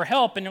cry out for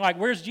help and you're like,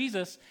 where's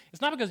Jesus?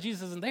 It's not because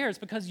Jesus isn't there. It's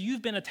because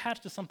you've been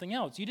attached to something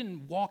else. You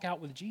didn't walk out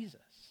with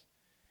Jesus.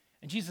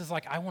 And Jesus is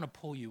like, I want to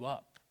pull you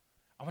up.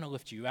 I want to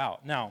lift you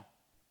out. Now,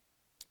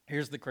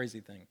 here's the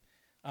crazy thing.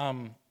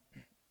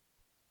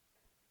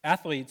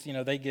 Athletes,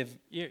 they give,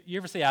 you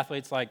ever see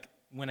athletes like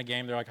win a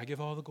game, they're like, I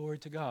give all the glory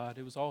to God.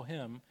 It was all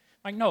him.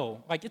 Like,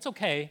 no, it's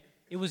okay.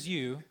 It was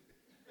you.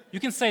 You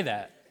can say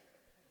that.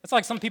 It's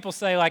like some people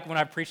say, when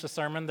I preach a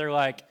sermon, they're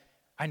like,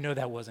 I know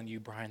that wasn't you,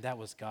 Brian. That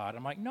was God.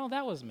 I'm like, no,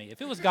 that was me.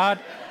 If it was God,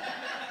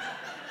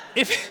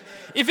 if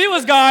it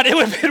was God, it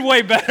would have been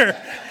way better.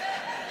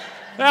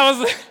 That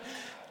was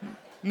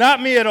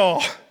not me at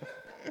all.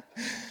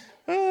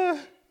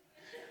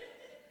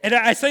 And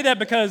I say that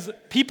because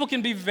people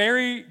can be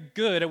very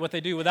good at what they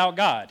do without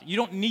God. You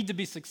don't need to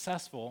be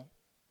successful.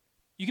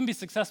 You can be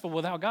successful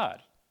without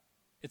God.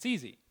 It's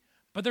easy.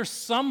 But there's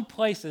some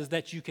places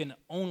that you can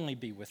only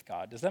be with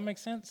God. Does that make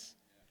sense?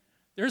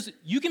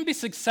 You can be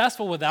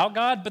successful without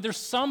God, but there's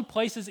some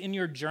places in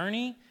your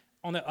journey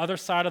on the other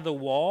side of the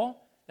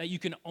wall that you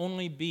can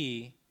only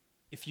be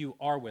if you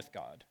are with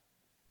God.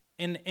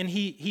 And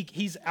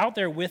he's out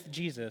there with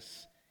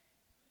Jesus,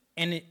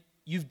 and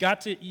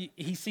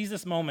he sees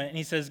this moment, and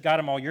he says, God,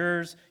 I'm all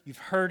yours. You've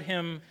heard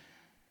him.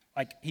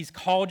 He's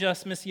called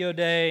us Missio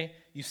Dei.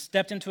 You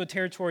stepped into a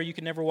territory you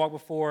could never walk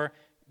before.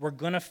 We're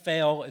going to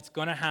fail. It's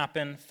going to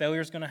happen.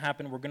 Failure's going to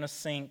happen. We're going to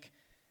sink.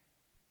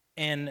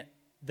 And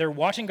they're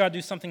watching God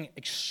do something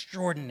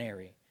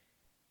extraordinary.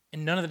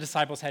 And none of the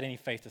disciples had any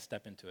faith to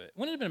step into it.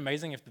 Wouldn't it have been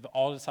amazing if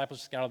all the disciples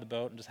just got out of the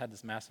boat and just had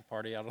this massive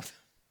party out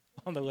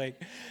on the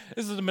lake?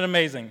 This would have been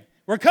amazing.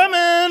 We're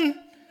coming.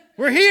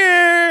 We're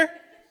here.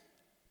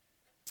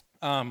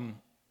 And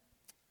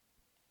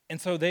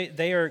so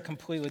they are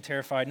completely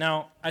terrified.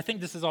 Now, I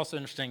think this is also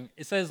interesting.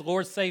 It says,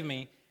 Lord, save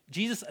me.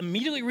 Jesus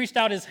immediately reached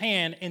out his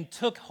hand and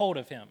took hold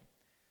of him.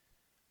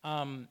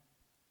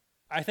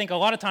 I think a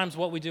lot of times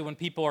what we do when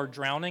people are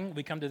drowning,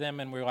 we come to them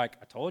and we're like,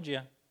 I told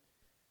you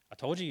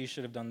you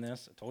should have done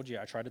this. I told you,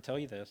 I tried to tell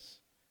you this.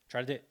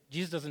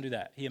 Jesus doesn't do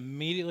that. He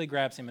immediately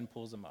grabs him and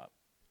pulls him up.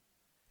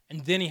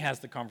 And then he has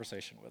the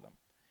conversation with him.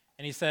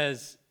 And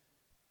Jesus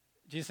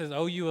says,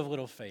 oh, you of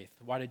little faith,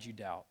 why did you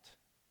doubt?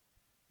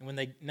 And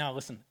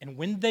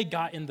when they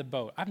got in the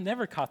boat, I've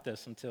never caught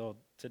this until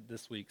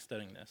this week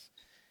studying this.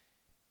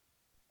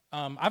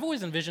 I've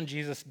always envisioned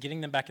Jesus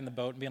getting them back in the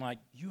boat and being like,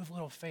 you have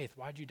little faith,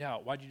 why'd you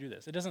doubt? Why'd you do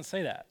this? It doesn't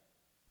say that.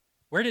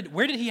 Where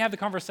did he have the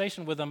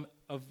conversation with them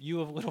of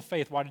you of little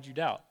faith, why did you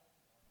doubt?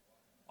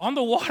 On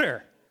the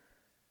water.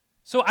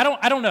 So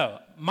I don't know.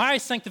 My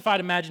sanctified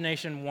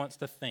imagination wants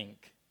to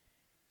think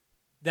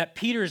that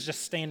Peter is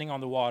just standing on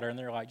the water, and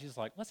they're like, Jesus is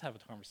like, let's have a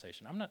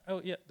conversation.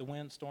 The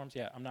wind, storms,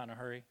 yeah, I'm not in a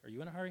hurry. Are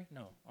you in a hurry?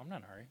 No, I'm not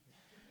in a hurry.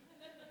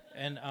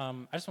 And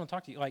I just want to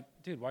talk to you. Like,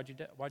 dude, why'd you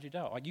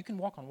doubt? Like, you can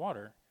walk on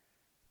water,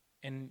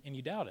 and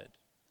you doubted.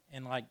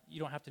 And, like, you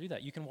don't have to do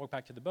that. You can walk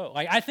back to the boat.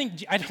 Like,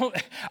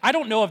 I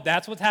don't know if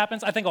that's what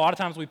happens. I think a lot of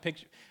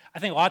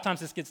times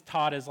this gets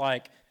taught as,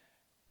 like,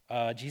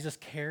 Jesus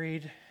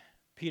carried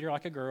Peter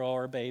like a girl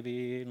or a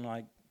baby and,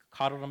 like,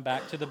 coddled him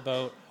back to the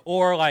boat.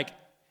 Or, like,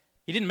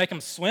 he didn't make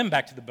him swim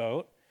back to the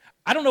boat.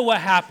 I don't know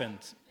what happened.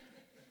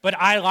 But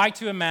I like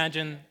to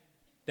imagine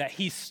that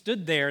he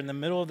stood there in the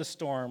middle of the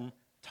storm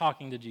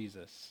talking to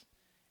Jesus.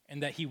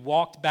 And that he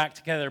walked back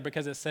together,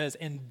 because it says,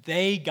 and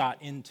they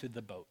got into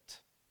the boat.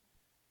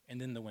 And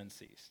then the wind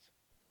ceased.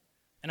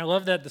 And I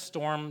love that the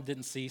storm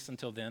didn't cease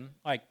until then.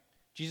 Like,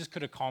 Jesus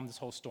could have calmed this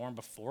whole storm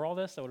before all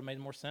this. That would have made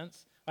more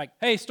sense. Like,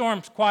 hey,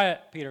 storm's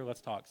quiet. Peter,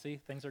 let's talk. See,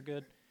 things are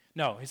good.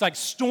 No, he's like,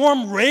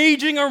 storm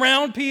raging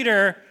around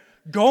Peter,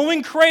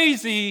 going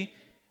crazy.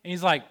 And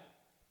he's like,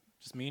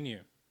 just me and you,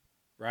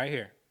 right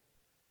here.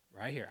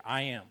 Right here.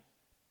 I am.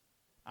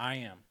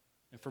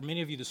 And for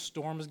many of you, the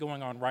storm is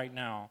going on right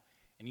now,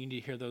 and you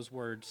need to hear those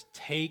words.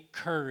 Take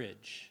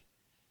courage.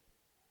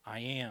 I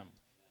am.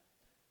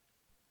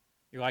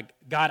 You're like,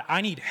 God, I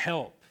need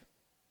help.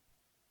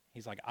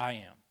 He's like, I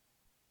am.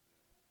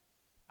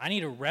 I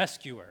need a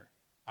rescuer.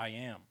 I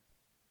am.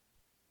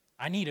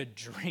 I need a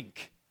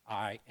drink.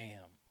 I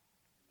am.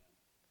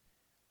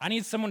 I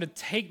need someone to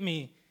take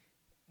me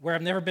where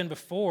I've never been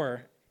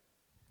before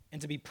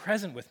and to be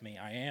present with me.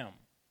 I am.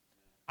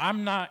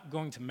 I'm not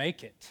going to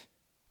make it.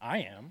 I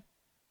am.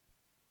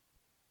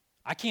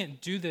 I can't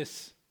do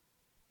this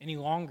any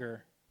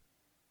longer.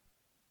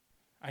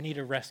 I need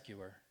a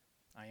rescuer.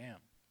 I am.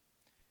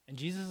 And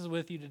Jesus is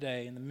with you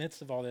today in the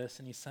midst of all this,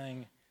 and he's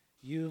saying,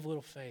 you have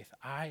little faith.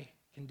 I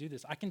can do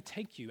this. I can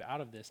take you out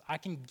of this. I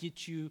can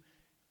get you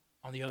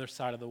on the other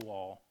side of the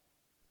wall,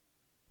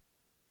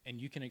 and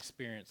you can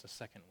experience a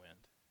second wind.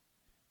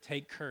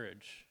 Take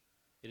courage.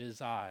 It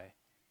is I.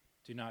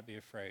 Do not be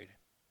afraid.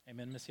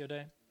 Amen, Missio Dei?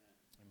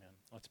 Amen.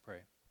 Let's pray.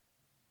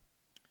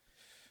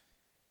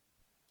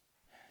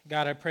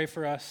 God, I pray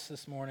for us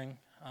this morning.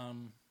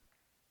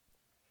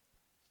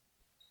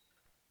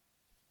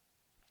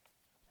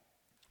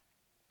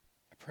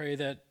 Pray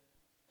that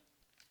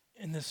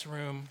in this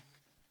room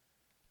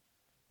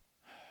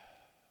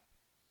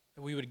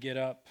that we would get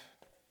up,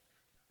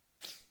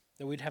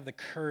 that we'd have the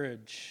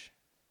courage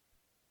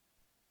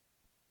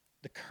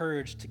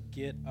to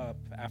get up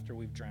after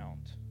we've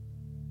drowned,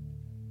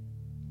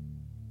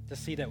 to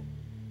see that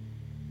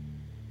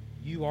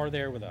you are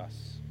there with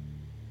us.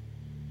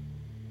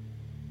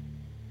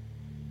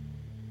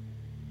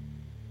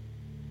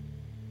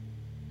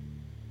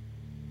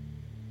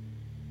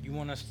 You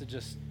want us to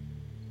just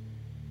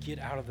get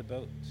out of the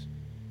boat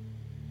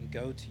and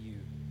go to you.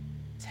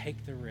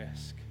 Take the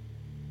risk.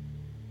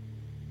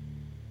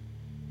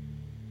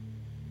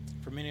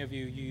 For many of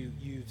you,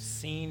 you've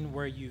seen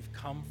where you've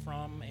come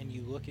from, and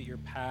you look at your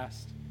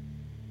past.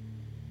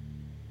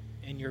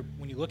 And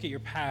when you look at your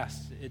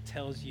past, it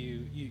tells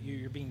you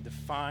you're being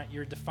defined.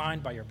 You're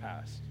defined by your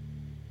past.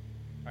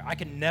 I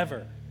could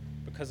never,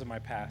 because of my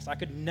past. I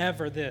could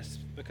never this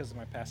because of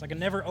my past. I could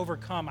never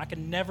overcome. I could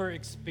never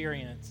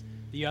experience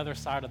the other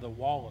side of the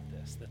wall of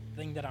this, the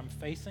thing that I'm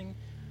facing.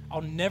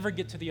 I'll never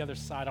get to the other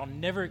side. I'll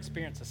never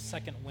experience a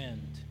second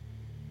wind.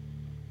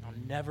 I'll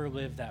never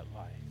live that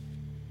life.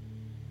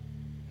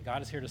 And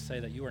God is here to say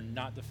that you are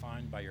not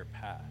defined by your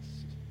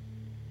past.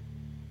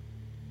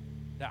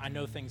 That I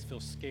know things feel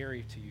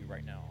scary to you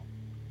right now.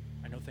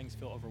 I know things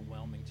feel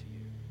overwhelming to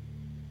you.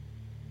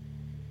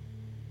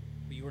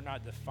 But you are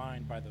not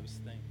defined by those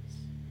things.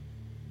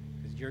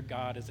 Because your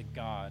God is a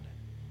God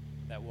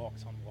that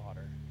walks on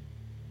water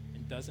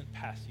and doesn't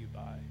pass you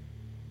by.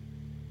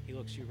 He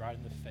looks you right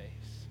in the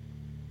face,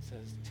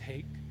 says,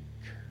 take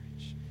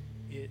courage.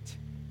 It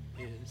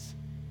is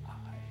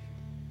I.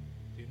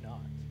 Do not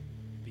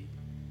be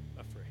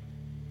afraid.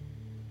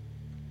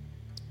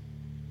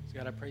 So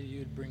God, I pray that you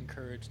would bring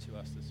courage to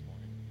us this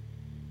morning.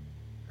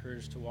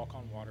 Courage to walk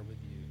on water with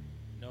you,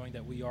 knowing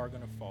that we are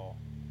going to fall,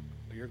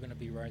 but you're going to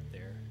be right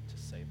there to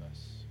save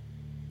us.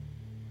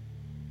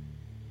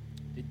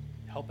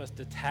 Help us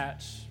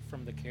detach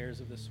from the cares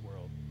of this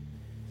world.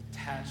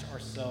 Detach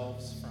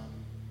ourselves from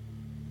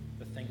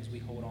the things we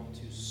hold on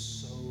to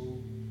so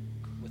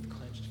with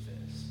clenched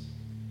fists.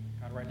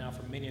 God, right now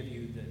for many of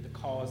you, the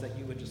call is that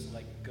you would just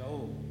let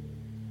go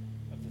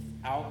of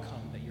the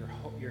outcome that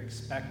you're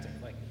expecting.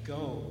 Let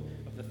go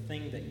of the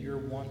thing that you're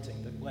wanting.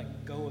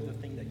 Let go of the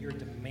thing that you're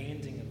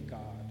demanding of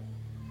God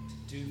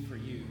to do for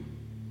you.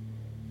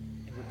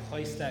 And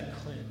replace that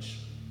clench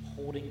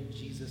holding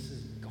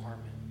Jesus'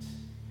 garment.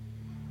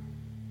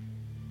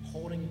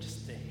 Holding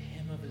just the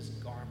hem of his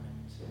garment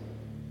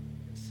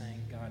and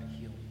saying, God,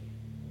 heal me.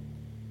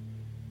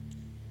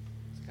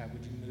 So God,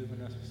 would you move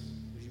in us?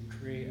 Would you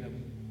create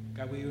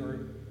God, we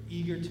are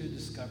eager to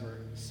discover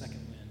a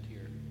second wind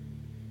here.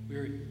 We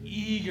are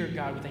eager,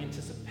 God, with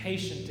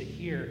anticipation to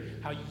hear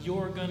how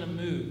you're going to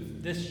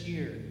move this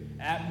year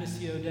at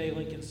Missio Dei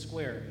Lincoln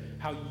Square,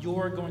 how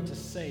you're going to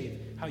save,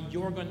 how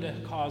you're going to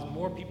cause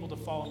more people to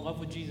fall in love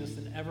with Jesus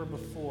than ever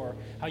before,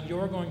 how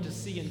you're going to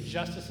see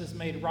injustices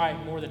made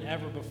right more than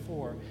ever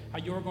before, how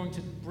you're going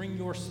to bring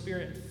your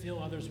Spirit and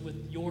fill others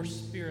with your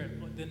Spirit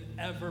than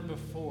ever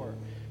before.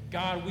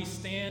 God, we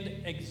stand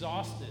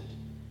exhausted,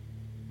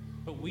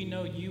 but we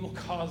know you will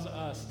cause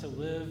us to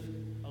live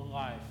a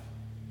life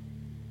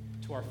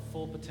to our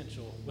full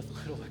potential with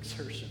little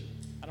exertion.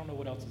 I don't know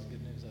what else is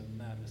good news other than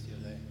that,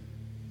 Missio Dei.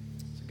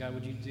 So God,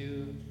 would you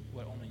do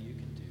what only you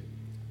can do?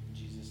 In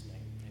Jesus'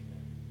 name,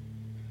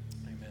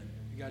 amen. Amen.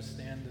 You guys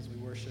stand as we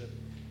worship.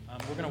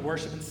 We're going to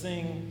worship and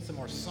sing some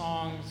more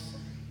songs.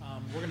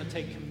 We're going to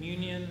take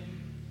communion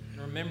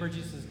and remember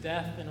Jesus'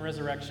 death and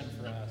resurrection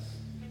for us.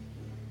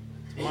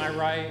 To my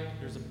right,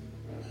 there's a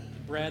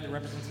bread that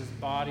represents his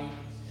body,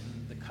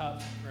 and the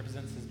cup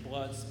represents his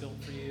blood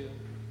spilled for you.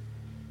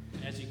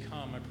 And as you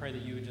come, I pray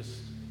that you would just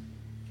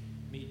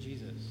meet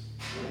Jesus.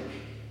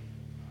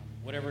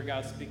 Whatever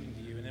God's speaking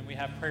to you. And then we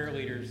have prayer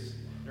leaders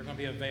that are going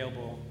to be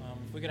available.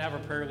 If we could have our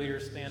prayer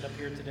leaders stand up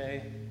here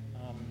today,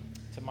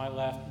 to my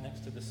left, next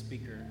to the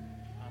speaker.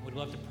 We'd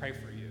love to pray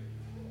for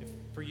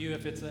you.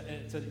 If it's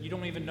you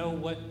don't even know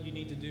what you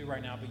need to do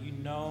right now, but you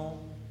know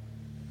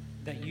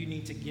that you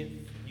need to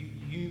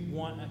you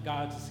want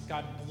God,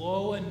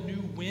 blow a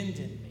new wind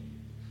in me.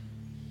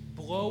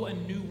 Blow a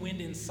new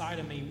wind inside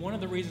of me. One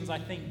of the reasons I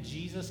think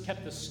Jesus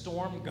kept the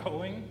storm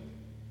going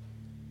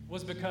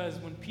was because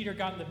when Peter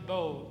got in the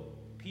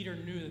boat, Peter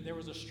knew that there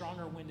was a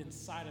stronger wind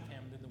inside of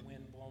him than the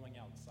wind blowing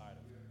outside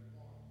of him.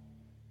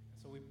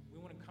 So we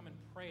want to come and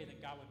pray that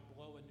God would